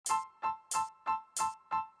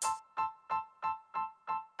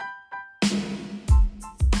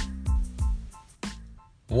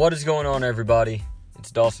What is going on, everybody? It's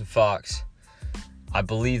Dawson Fox. I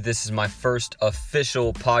believe this is my first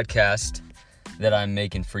official podcast that I'm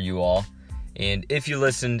making for you all. And if you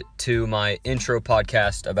listened to my intro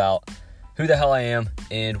podcast about who the hell I am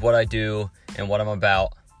and what I do and what I'm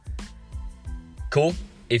about, cool.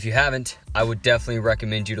 If you haven't, I would definitely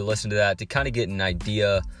recommend you to listen to that to kind of get an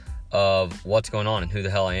idea of what's going on and who the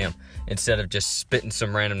hell I am, instead of just spitting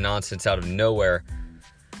some random nonsense out of nowhere.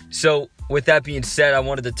 So, with that being said, I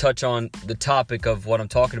wanted to touch on the topic of what I'm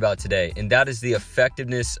talking about today, and that is the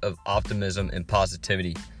effectiveness of optimism and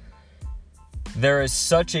positivity. There is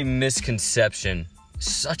such a misconception,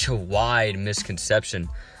 such a wide misconception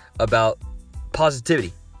about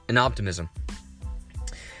positivity and optimism,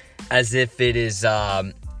 as if it is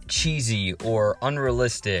cheesy or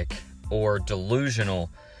unrealistic or delusional,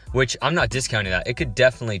 which I'm not discounting that. It could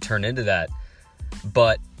definitely turn into that,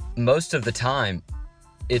 but most of the time,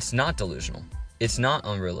 it's not delusional. It's not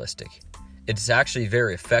unrealistic. It's actually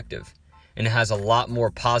very effective, and it has a lot more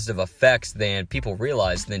positive effects than people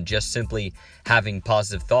realize than just simply having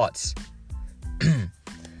positive thoughts.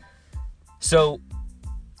 So,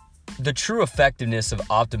 the true effectiveness of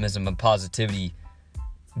optimism and positivity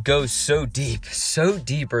goes so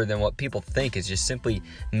deeper than what people think. Is just simply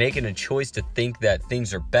making a choice to think that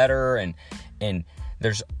things are better and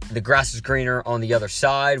there's the grass is greener on the other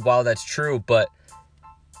side. While that's true, but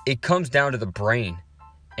it comes down to the brain,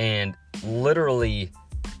 and literally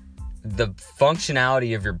the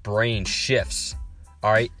functionality of your brain shifts.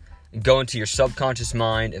 All right, go into your subconscious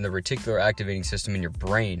mind and the reticular activating system in your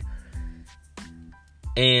brain.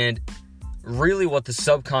 And really what the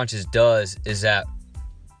subconscious does is that,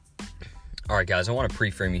 all right, guys, I want to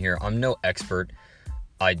pre-frame you here. I'm no expert.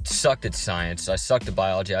 I sucked at science. I sucked at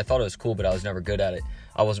biology. I thought it was cool, but I was never good at it.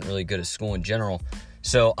 I wasn't really good at school in general.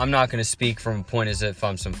 So I'm not going to speak from a point as if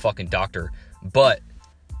I'm some fucking doctor. But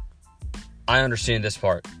I understand this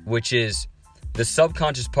part, which is the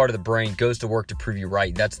subconscious part of the brain goes to work to prove you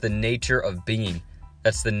right. That's the nature of being.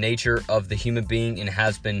 That's the nature of the human being, and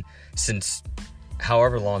has been since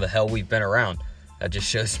however long the hell we've been around. That just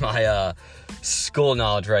shows my school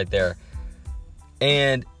knowledge right there.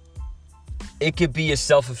 And it could be a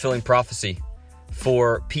self-fulfilling prophecy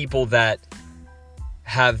for people that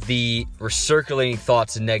have the recirculating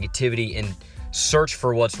thoughts and negativity and search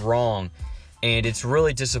for what's wrong. And it's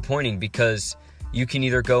really disappointing because you can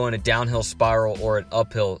either go in a downhill spiral or an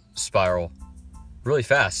uphill spiral really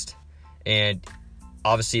fast. And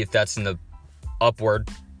obviously, if that's in the upward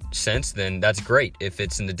sense, then that's great. If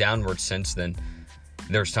it's in the downward sense, then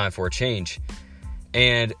there's time for a change.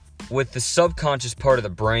 And with the subconscious part of the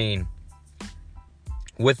brain,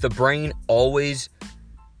 the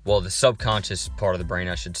subconscious part of the brain,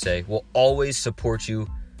 I should say, will always support you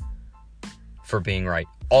for being right.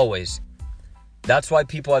 Always. That's why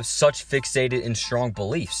people have such fixated and strong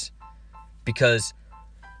beliefs. Because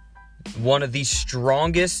one of the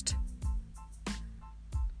strongest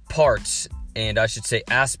parts, and I should say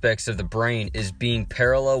aspects of the brain, is being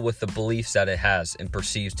parallel with the beliefs that it has and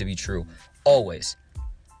perceives to be true. Always.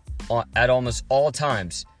 At almost all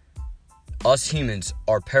times, us humans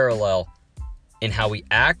are parallel in how we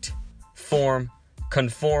act, form,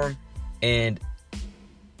 conform, and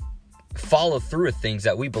follow through with things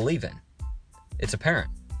that we believe in. It's apparent.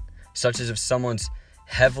 Such as if someone's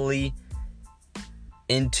heavily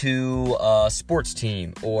into a sports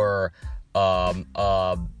team or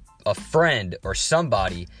a friend or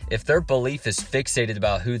somebody, if their belief is fixated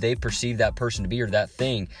about who they perceive that person to be or that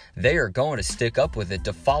thing, they are going to stick up with it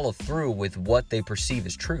to follow through with what they perceive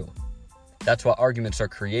as true. That's why arguments are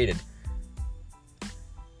created.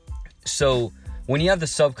 So when you have the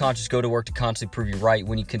subconscious go to work to constantly prove you right,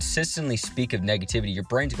 when you consistently speak of negativity, your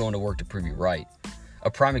brain's going to work to prove you right. A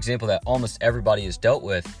prime example that almost everybody has dealt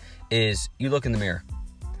with is you look in the mirror,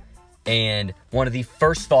 and one of the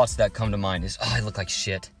first thoughts that come to mind is, oh, I look like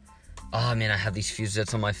shit. Oh, man, I have these few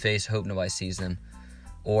zits on my face. Hope nobody sees them.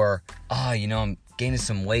 Or, I'm gaining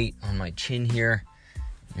some weight on my chin here.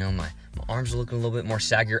 My arms are looking a little bit more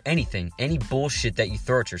saggy, or anything. Any bullshit that you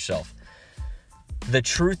throw at yourself. The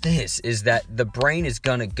truth is that the brain is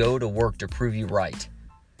going to go to work to prove you right.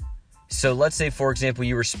 So let's say, for example,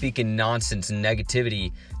 you were speaking nonsense and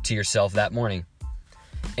negativity to yourself that morning,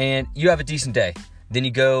 and you have a decent day. Then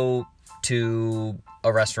you go to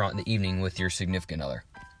a restaurant in the evening with your significant other.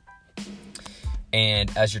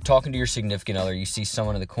 And as you're talking to your significant other, you see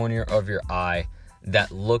someone in the corner of your eye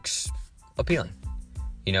that looks appealing.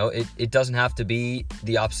 It doesn't have to be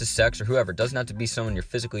the opposite sex or whoever. It doesn't have to be someone you're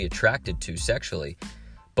physically attracted to sexually,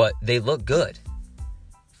 but they look good.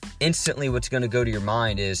 Instantly, what's going to go to your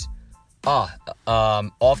mind is,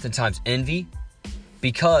 oftentimes envy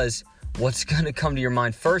Because what's going to come to your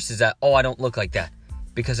mind first is that, oh, I don't look like that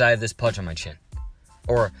because I have this pudge on my chin.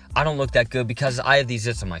 Or I don't look that good because I have these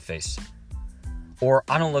zits on my face. Or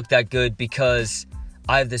I don't look that good because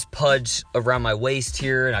I have this pudge around my waist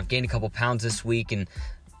here and I've gained a couple pounds this week, and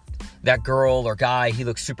that girl or guy, he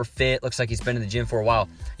looks super fit, looks like he's been in the gym for a while.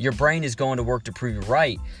 Your brain is going to work to prove you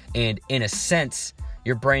right. And in a sense,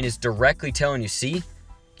 your brain is directly telling you, see,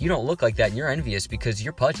 you don't look like that and you're envious because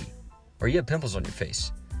you're pudgy or you have pimples on your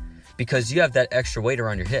face because you have that extra weight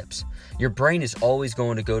around your hips. Your brain is always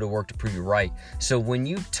going to go to work to prove you right. So when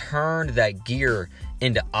you turn that gear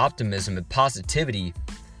into optimism and positivity,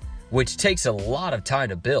 which takes a lot of time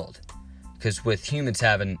to build, because with humans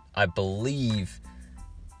having, I believe,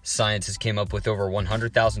 science has came up with over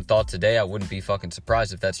 100,000 thoughts a day. I wouldn't be fucking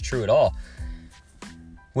surprised if that's true at all.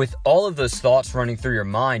 With all of those thoughts running through your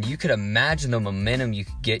mind, you could imagine the momentum you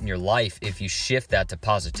could get in your life if you shift that to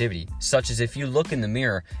positivity. Such as if you look in the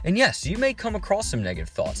mirror, and yes, you may come across some negative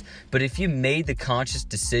thoughts, but if you made the conscious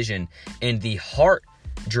decision and the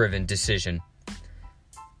heart-driven decision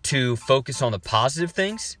to focus on the positive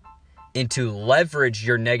things and to leverage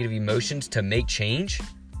your negative emotions to make change,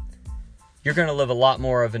 you're going to live a lot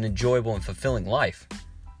more of an enjoyable and fulfilling life.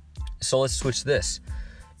 So let's switch this.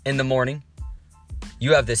 In the morning,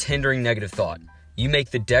 you have this hindering negative thought. You make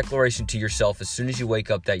the declaration to yourself as soon as you wake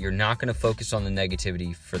up that you're not going to focus on the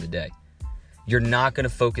negativity for the day. You're not going to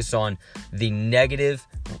focus on the negative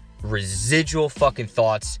residual fucking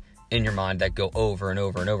thoughts in your mind that go over and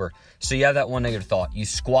over and over. So you have that one negative thought. You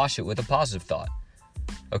squash it with a positive thought.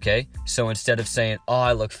 Okay? So instead of saying, oh,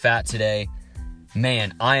 I look fat today,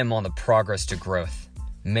 man, I am on the progress to growth.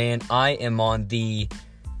 Man, I am on the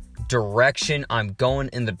direction. I'm going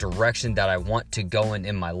in the direction that I want to go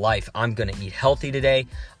in my life. I'm going to eat healthy today.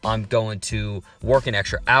 I'm going to work an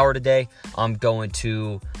extra hour today. I'm going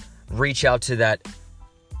to reach out to that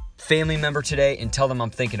family member today and tell them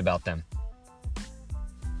I'm thinking about them.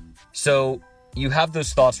 So you have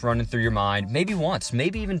those thoughts running through your mind, maybe once,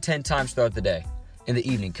 maybe even 10 times throughout the day, and the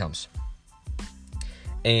evening comes.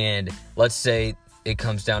 And let's say it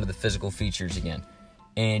comes down to the physical features again,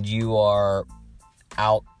 and you are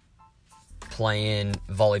out playing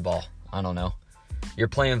volleyball. I don't know. You're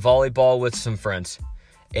playing volleyball with some friends,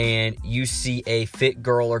 and you see a fit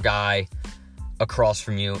girl or guy across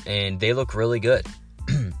from you, and they look really good.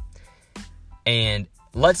 And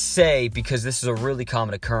let's say, because this is a really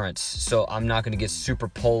common occurrence, so I'm not going to get super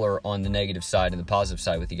polar on the negative side and the positive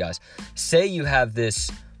side with you guys. Say you have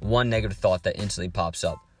this one negative thought that instantly pops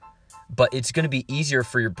up, but it's going to be easier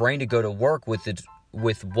for your brain to go to work with it,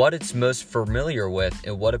 with what it's most familiar with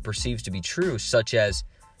and what it perceives to be true, such as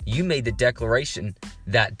you made the declaration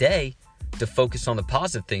that day to focus on the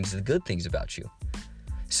positive things, the good things about you.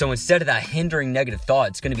 So instead of that hindering negative thought,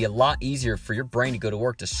 it's going to be a lot easier for your brain to go to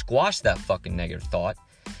work to squash that fucking negative thought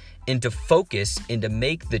and to focus and to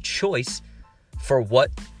make the choice for what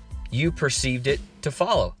you perceived it to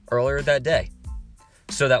follow earlier that day.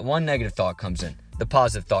 So that one negative thought comes in, the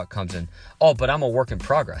positive thought comes in. Oh, but I'm a work in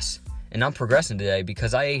progress. And I'm progressing today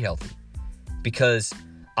because I ate healthy. Because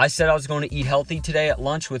I said I was going to eat healthy today at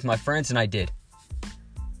lunch with my friends, and I did.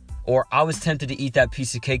 Or I was tempted to eat that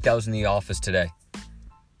piece of cake that was in the office today,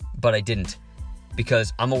 but I didn't.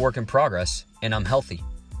 Because I'm a work in progress and I'm healthy.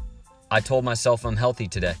 I told myself I'm healthy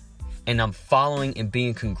today. And I'm following and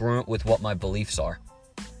being congruent with what my beliefs are.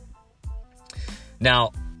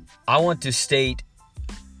 Now, I want to state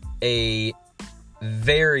a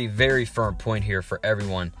very, very firm point here for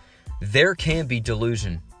everyone. There can be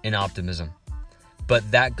delusion in optimism, but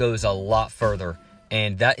that goes a lot further,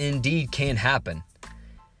 and that indeed can happen.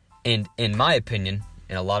 And in my opinion,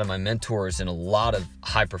 and a lot of my mentors and a lot of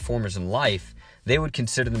high performers in life, they would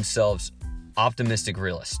consider themselves optimistic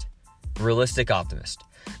realistic optimist.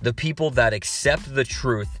 The people that accept the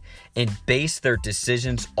truth and base their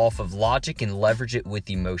decisions off of logic and leverage it with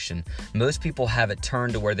emotion. Most people have it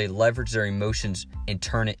turned to where they leverage their emotions and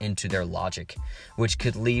turn it into their logic, which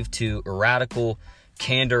could lead to radical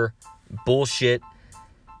candor, bullshit,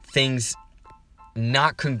 things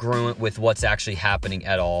not congruent with what's actually happening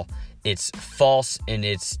at all. It's false and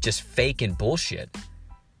it's just fake and bullshit.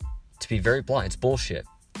 To be very blunt, it's bullshit.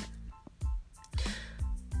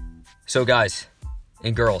 So guys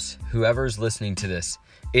and girls, whoever's listening to this,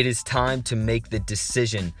 it is time to make the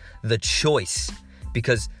decision, the choice,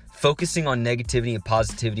 because focusing on negativity and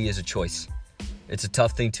positivity is a choice. It's a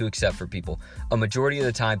tough thing to accept for people. A majority of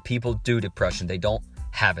the time, people do depression. They don't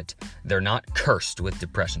have it. They're not cursed with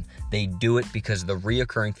depression. They do it because of the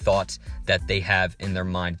reoccurring thoughts that they have in their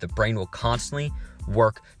mind. The brain will constantly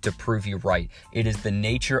work to prove you right. It is the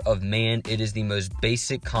nature of man. It is the most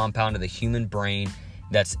basic compound of the human brain,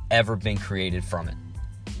 that's ever been created from it.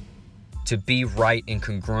 To be right and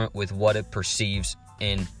congruent with what it perceives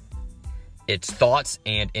in its thoughts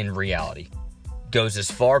and in reality. Goes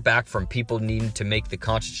as far back from people needing to make the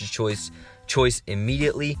conscious choice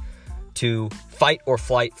immediately to fight or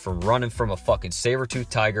flight from running from a fucking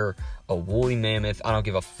saber-toothed tiger, a woolly mammoth, I don't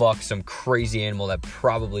give a fuck, some crazy animal that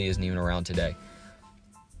probably isn't even around today.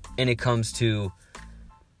 And it comes to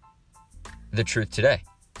the truth today.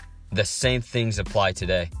 The same things apply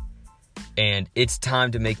today. And it's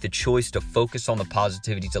time to make the choice to focus on the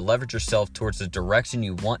positivity, to leverage yourself towards the direction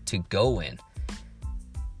you want to go in.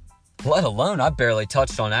 Let alone, I barely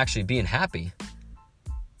touched on actually being happy.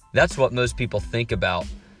 That's what most people think about,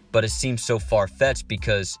 but it seems so far-fetched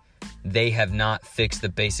because they have not fixed the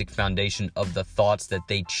basic foundation of the thoughts that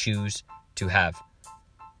they choose to have.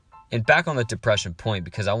 And back on the depression point,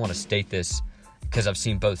 because I want to state this because I've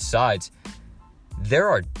seen both sides, there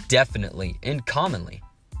are definitely and commonly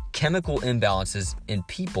chemical imbalances in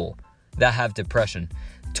people that have depression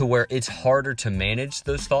to where it's harder to manage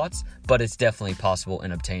those thoughts, but it's definitely possible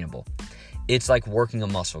and obtainable. It's like working a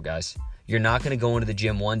muscle, guys. You're not going to go into the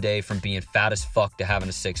gym one day from being fat as fuck to having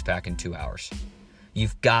a six-pack in 2 hours.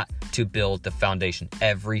 You've got to build the foundation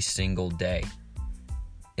every single day.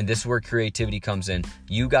 And this is where creativity comes in.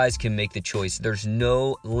 You guys can make the choice. There's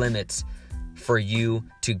no limits for you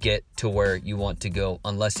to get to where you want to go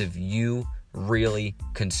unless if you really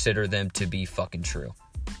consider them to be fucking true.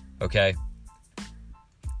 Okay?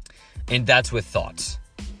 And that's with thoughts.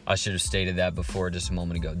 I should have stated that before just a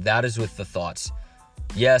moment ago. That is with the thoughts.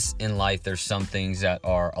 Yes, in life, there's some things that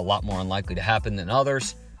are a lot more unlikely to happen than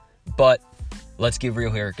others. But let's get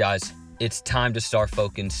real here, guys. It's time to start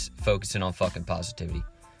focusing on fucking positivity.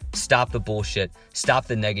 Stop the bullshit. Stop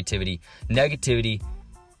the negativity. Negativity,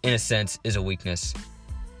 in a sense, is a weakness.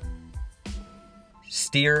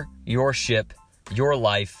 Steer your ship, your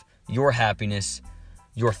life, your happiness,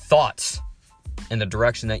 your thoughts in the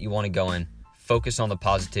direction that you want to go in. Focus on the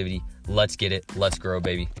positivity. Let's get it. Let's grow,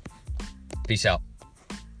 baby. Peace out.